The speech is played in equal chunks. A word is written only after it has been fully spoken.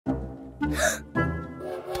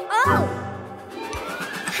Oh!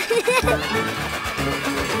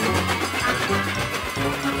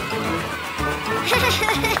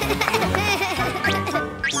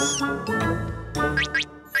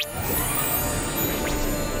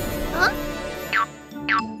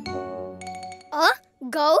 Huh?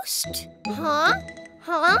 Ghost? Huh?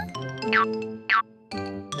 Huh?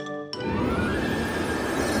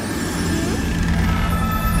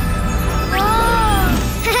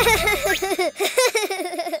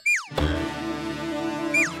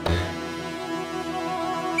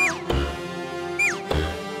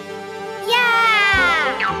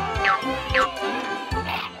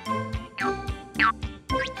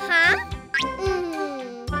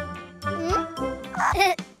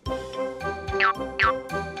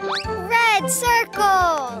 Red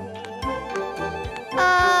circle.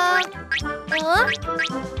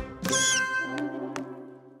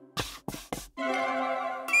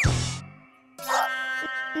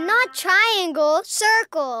 Not triangle,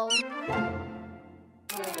 circle.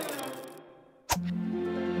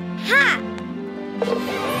 Ha!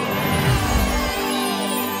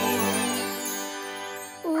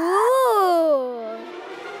 Ooh.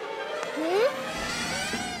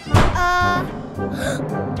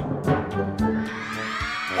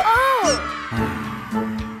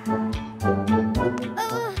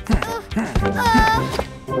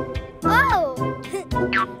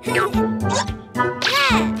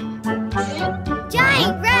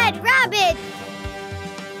 Giant red rabbit.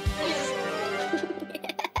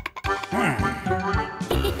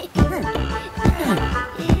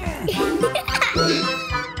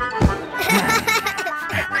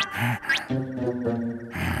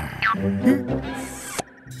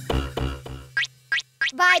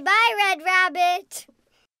 Bye-bye, Red Rabbit.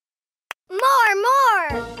 More!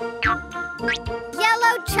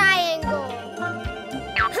 Yellow triangle.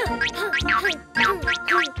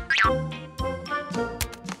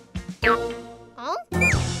 Huh?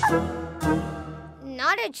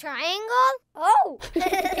 Not a triangle? Oh!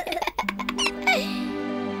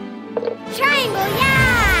 Triangle,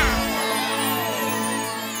 yeah!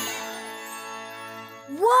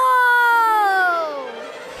 Whoa!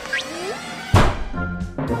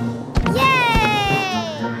 Yay!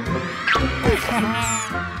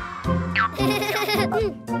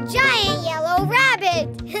 Giant yellow rabbit!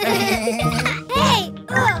 Hey!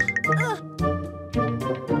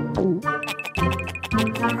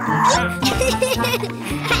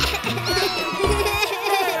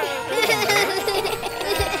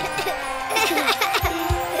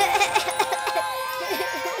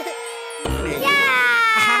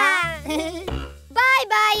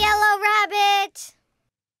 Bye-bye, yellow rabbit!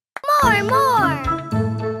 More!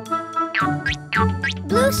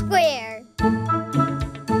 Blue square.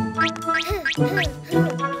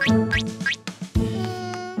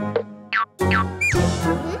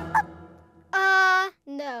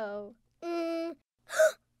 No.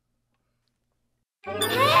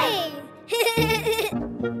 Hey!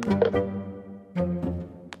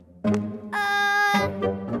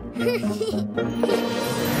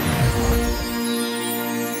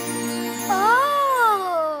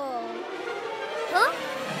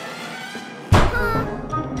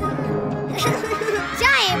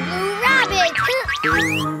 Giant blue rabbit!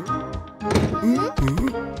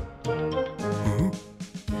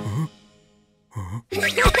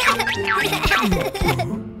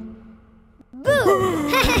 Boo!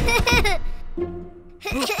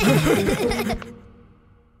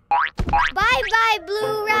 Bye-bye,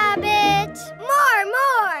 blue rabbit! More!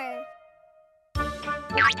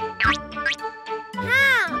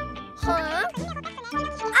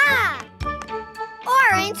 Huh?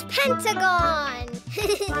 Orange pentagon!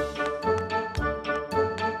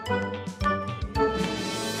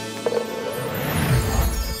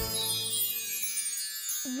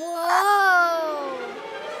 Whoa!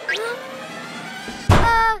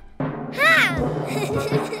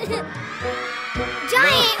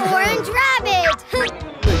 Giant orange rabbit!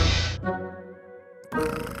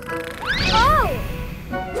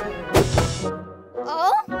 Oh!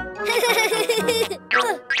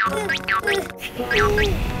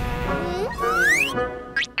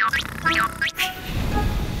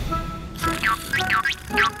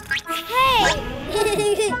 Hey!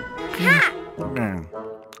 Ha!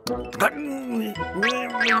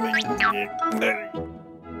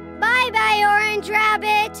 Bye-bye, orange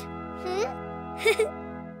rabbit.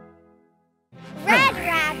 Red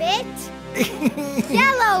rabbit.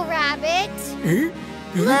 Yellow rabbit.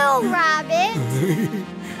 Blue rabbit.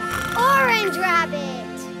 Orange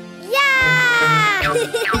rabbit. Yeah!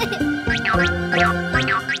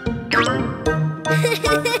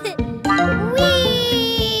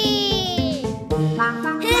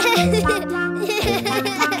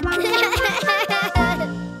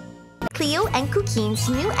 Cuquín's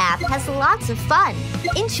new app has lots of fun.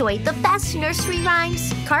 Enjoy the best nursery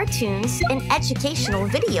rhymes, cartoons, and educational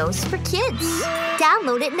videos for kids.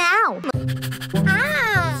 Download it now.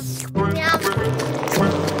 Ah! Yum.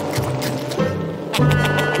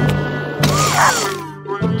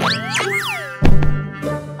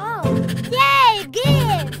 Oh, yay,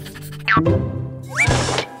 gift!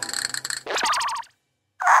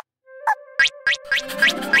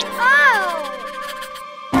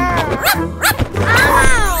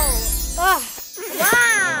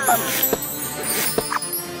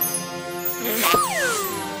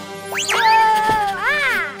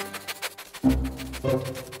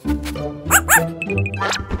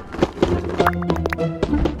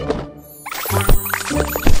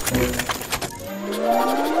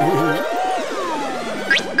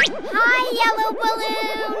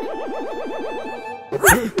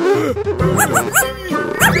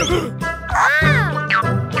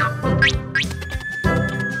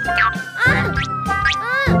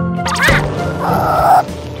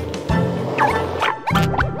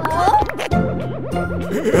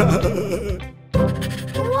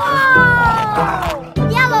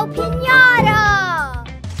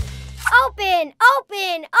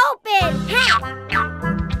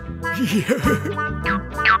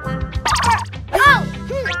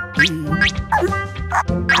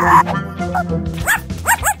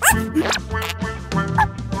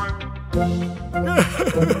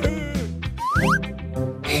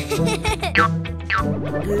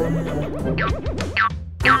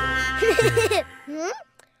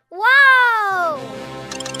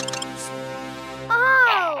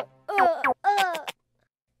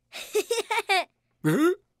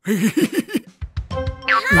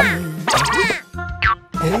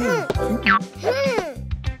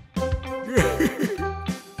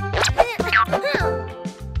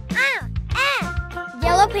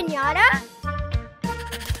 Yellow pinata?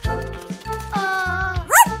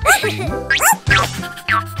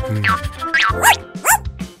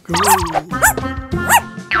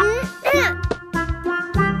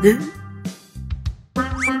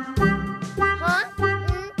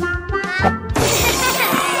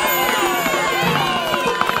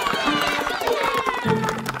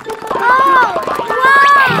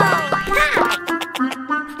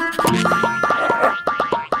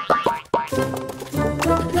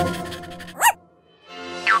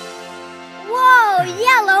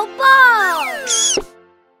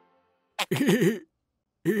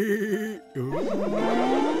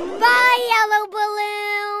 Bye, yellow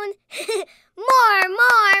balloon! More!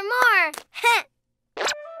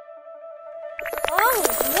 Oh,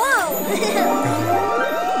 whoa!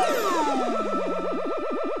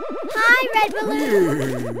 Hi, red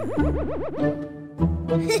balloon!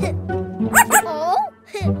 Oh?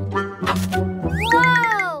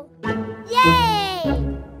 Whoa! Yay!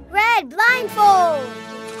 Red blindfold!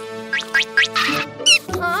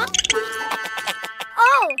 Huh?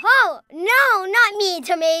 Oh, no, not me,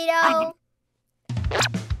 tomato.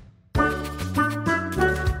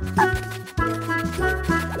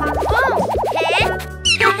 Oh, eh?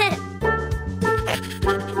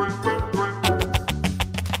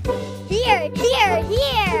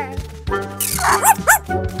 Here.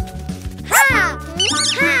 Ha!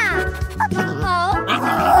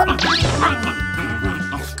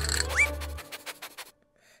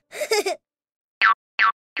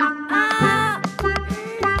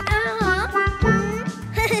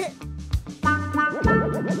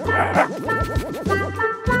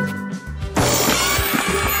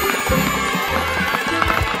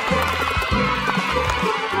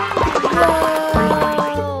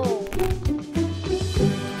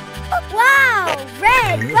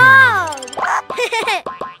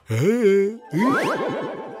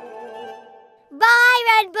 Bye,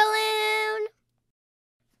 red balloon.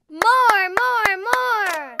 More.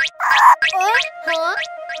 Huh?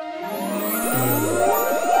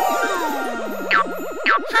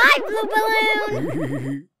 Hi, blue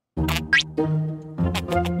balloon.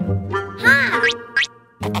 Hi.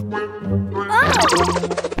 Oh.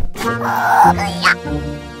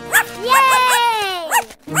 Yay!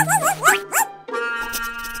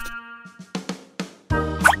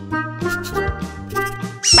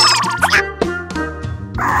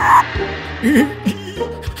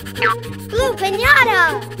 Blue pinata!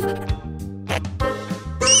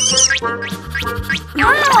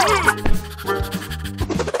 Oh!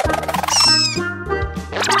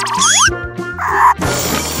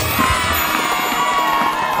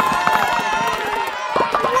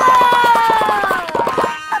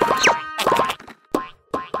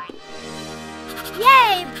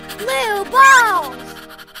 Yay! Blue balls!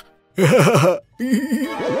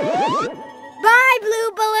 Bye!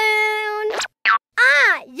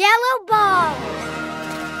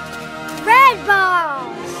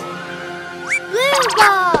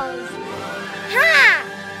 babbles! Ha!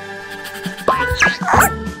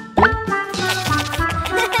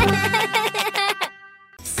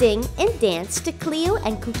 Sing and dance to Cleo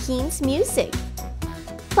and Cuquín's music.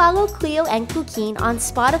 Follow Cleo and Cuquín on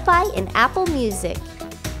Spotify and Apple Music.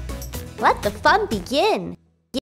 Let the fun begin!